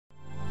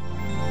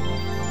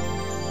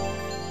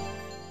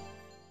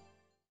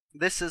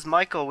This is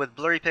Michael with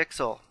Blurry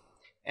Pixel,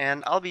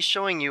 and I'll be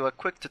showing you a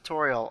quick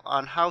tutorial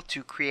on how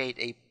to create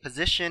a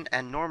position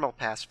and normal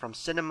pass from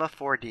Cinema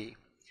 4D,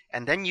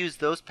 and then use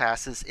those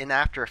passes in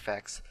After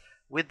Effects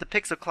with the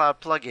PixelCloud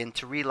plugin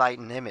to relight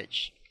an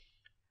image.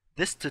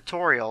 This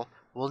tutorial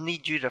will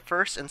need you to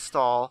first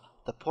install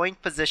the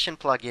Point Position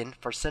plugin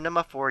for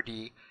Cinema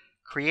 4D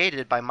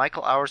created by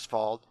Michael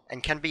Auerswald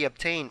and can be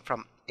obtained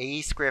from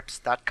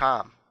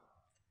aescripts.com.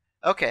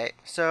 Okay,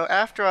 so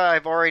after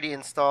I've already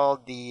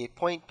installed the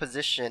Point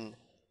Position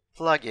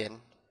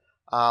plugin,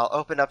 I'll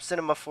open up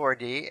Cinema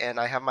 4D and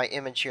I have my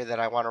image here that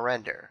I want to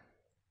render.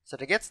 So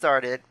to get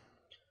started,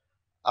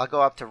 I'll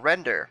go up to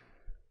Render,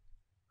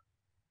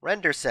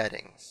 Render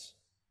Settings,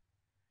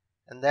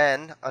 and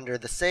then under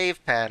the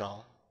Save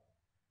panel,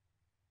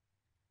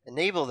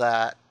 enable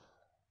that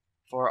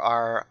for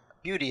our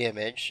beauty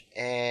image,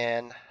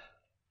 and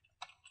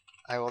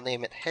I will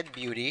name it Head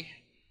Beauty.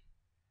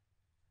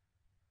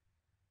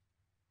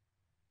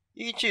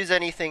 You can choose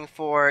anything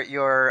for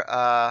your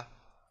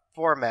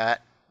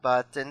format,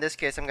 but in this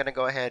case I'm going to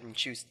go ahead and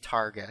choose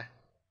Targa.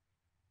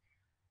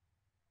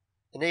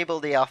 Enable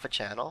the alpha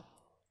channel,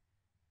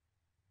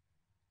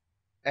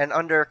 and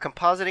under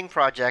Compositing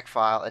Project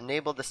File,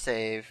 enable the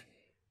save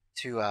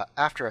to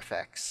After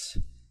Effects,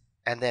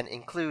 and then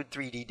include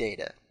 3D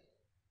data.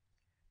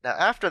 Now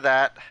after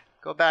that,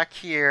 go back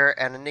here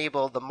and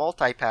enable the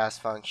multipass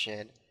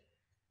function,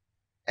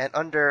 and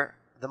under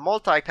the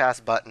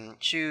multipass button,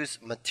 choose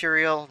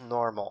Material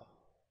Normal.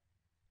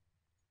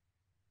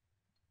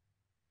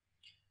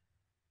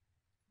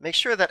 Make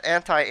sure that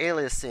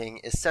anti-aliasing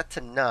is set to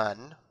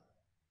none,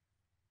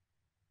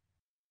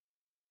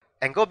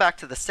 and go back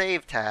to the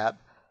Save tab,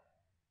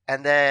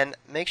 and then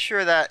make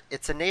sure that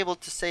it's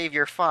enabled to save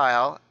your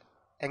file,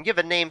 and give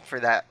a name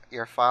for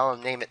your file,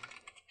 and name it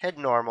Head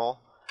Normal,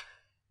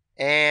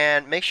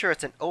 and make sure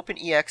it's an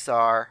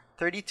OpenEXR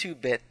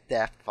 32-bit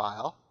DEF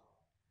file.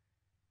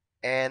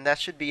 And that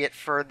should be it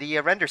for the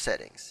render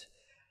settings.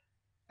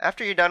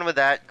 After you're done with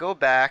that, go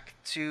back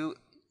to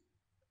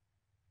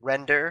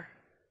Render,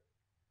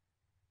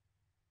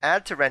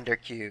 Add to Render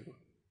Queue.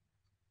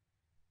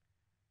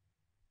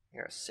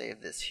 Here,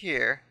 save this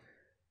here,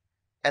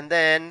 and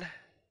then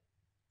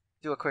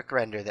do a quick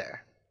render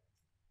there.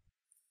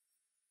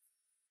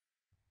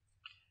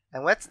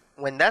 And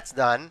when that's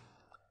done,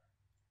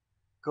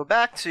 go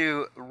back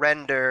to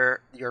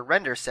your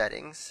render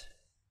settings.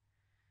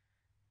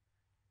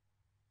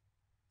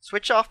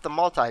 Switch off the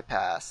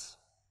multipass.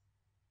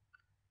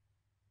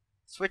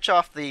 Switch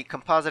off the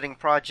compositing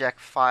project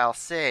file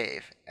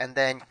save, and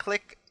then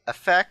click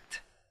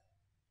Effect,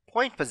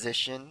 Point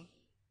Position,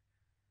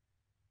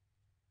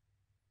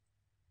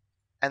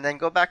 and then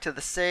go back to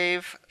the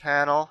Save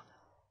panel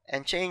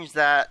and change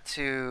that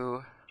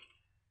to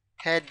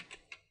Head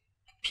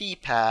P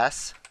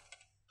Pass.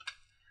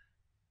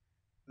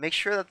 Make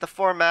sure that the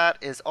format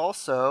is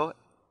also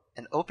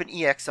an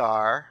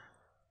OpenEXR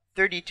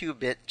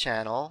 32-bit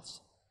channels.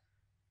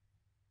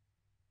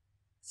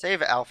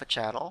 Save alpha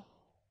channel,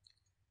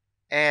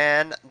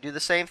 and do the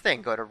same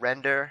thing. Go to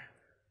Render,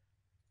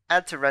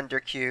 Add to Render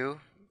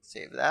Queue,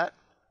 save that,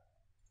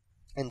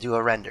 and do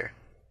a render.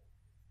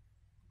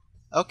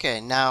 Okay,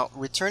 now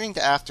returning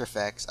to After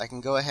Effects, I can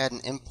go ahead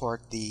and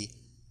import the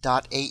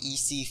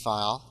 .aec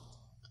file,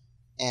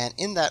 and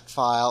in that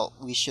file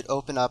we should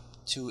open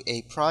up to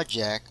a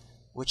project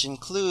which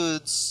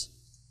includes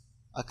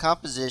a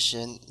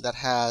composition that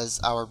has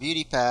our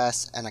beauty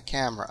pass and a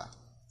camera.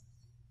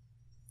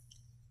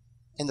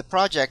 In the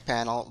project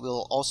panel,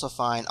 we'll also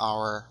find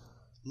our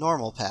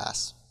normal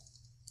pass.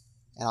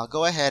 And I'll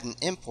go ahead and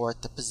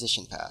import the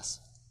position pass.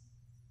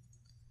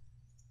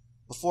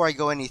 Before I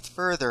go any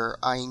further,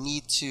 I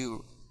need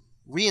to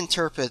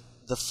reinterpret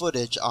the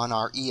footage on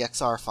our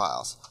EXR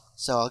files.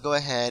 So I'll go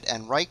ahead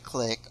and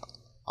right-click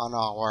on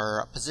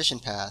our position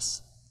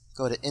pass,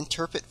 go to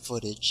Interpret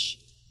Footage,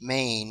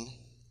 Main,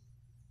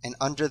 and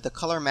under the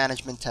Color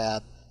Management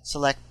tab,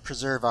 select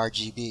Preserve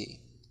RGB.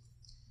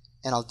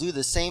 And I'll do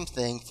the same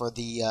thing for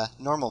the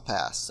normal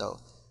pass. So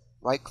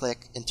right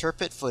click,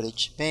 Interpret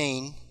Footage,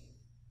 Main,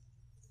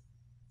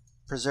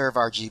 Preserve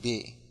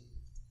RGB.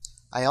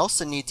 I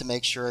also need to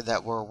make sure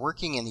that we're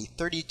working in the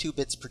 32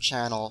 bits per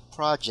channel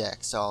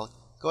project. So I'll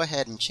go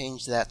ahead and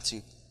change that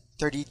to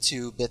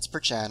 32 bits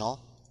per channel.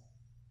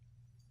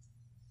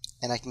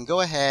 And I can go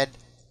ahead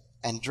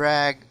and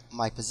drag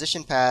my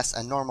position pass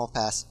and normal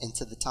pass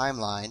into the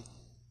timeline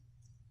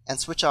and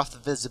switch off the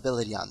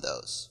visibility on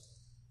those.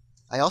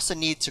 I also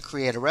need to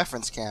create a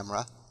reference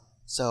camera,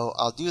 so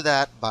I'll do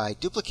that by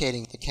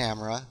duplicating the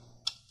camera,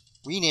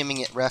 renaming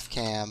it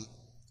RefCam,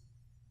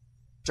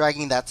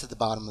 dragging that to the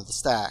bottom of the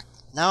stack.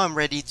 Now I'm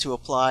ready to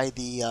apply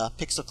the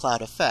PixelCloud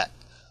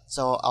effect.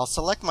 So I'll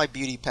select my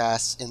beauty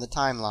pass in the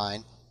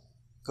timeline,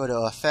 go to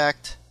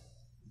Effect,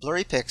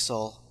 Blurry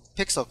Pixel,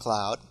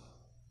 PixelCloud,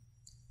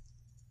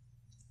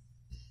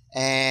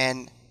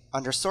 and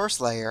under Source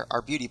Layer,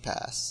 our beauty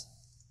pass.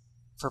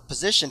 For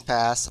position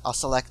pass, I'll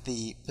select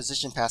the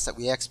position pass that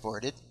we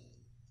exported,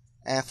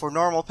 and for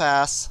normal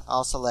pass,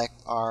 I'll select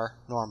our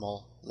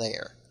normal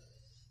layer.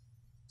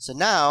 So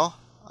now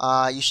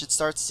you should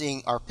start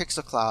seeing our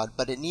pixel cloud,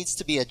 but it needs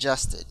to be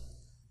adjusted.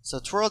 So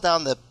twirl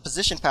down the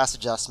position pass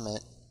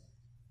adjustment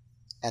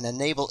and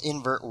enable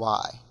invert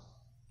Y.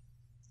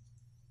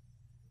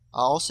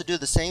 I'll also do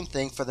the same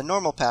thing for the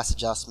normal pass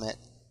adjustment,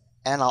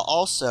 and I'll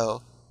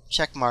also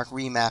checkmark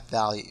remap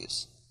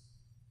values.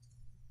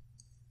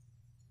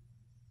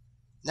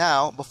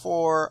 Now,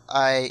 before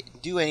I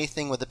do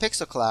anything with the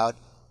pixel cloud,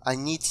 I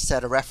need to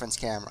set a reference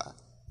camera.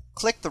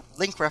 Click the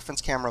link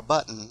reference camera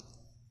button,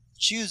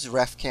 choose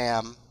ref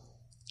cam,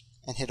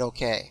 and hit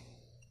OK.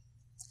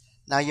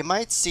 Now you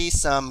might see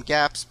some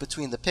gaps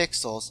between the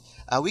pixels.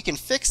 We can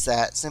fix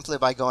that simply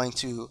by going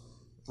to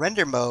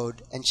render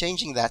mode and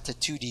changing that to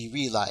 2D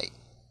relight.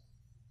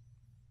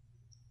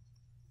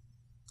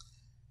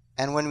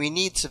 And when we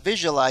need to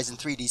visualize in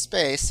 3D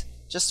space,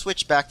 just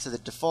switch back to the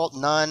default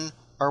none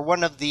or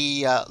one of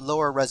the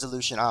lower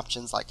resolution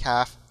options like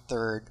half,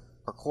 third,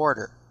 or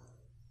quarter.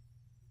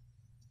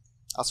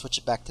 I'll switch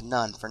it back to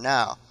none for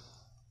now.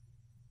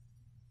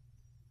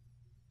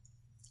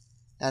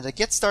 Now to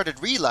get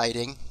started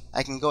relighting,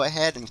 I can go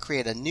ahead and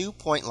create a new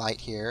point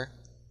light here.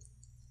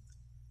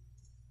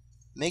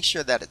 Make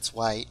sure that it's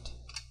white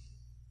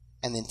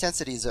and the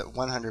intensity is at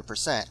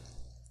 100%.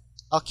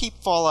 I'll keep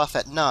fall off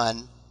at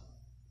none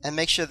and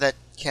make sure that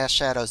cast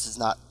shadows is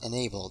not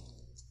enabled.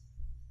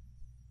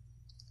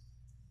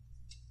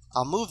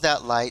 I'll move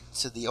that light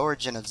to the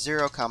origin of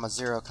 0,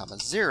 0,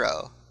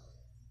 0.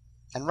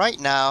 And right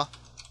now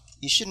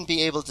you shouldn't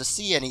be able to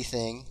see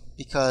anything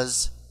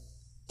because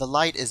the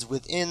light is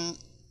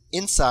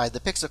inside the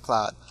pixel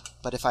cloud.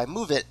 But if I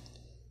move it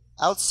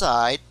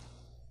outside,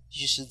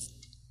 you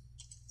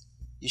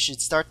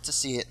should start to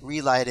see it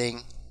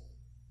relighting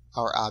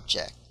our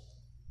object.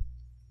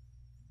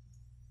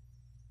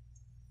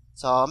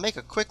 So I'll make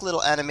a quick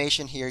little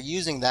animation here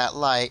using that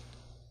light,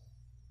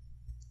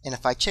 and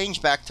if I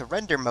change back to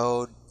render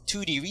mode,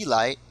 2D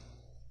relight,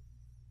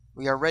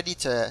 we are ready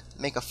to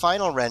make a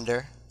final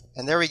render.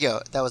 And there we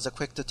go. That was a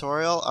quick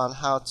tutorial on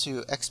how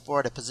to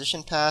export a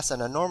position pass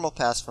and a normal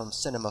pass from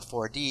Cinema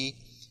 4D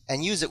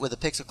and use it with a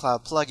Pixel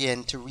Cloud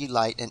plugin to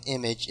relight an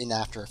image in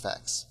After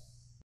Effects.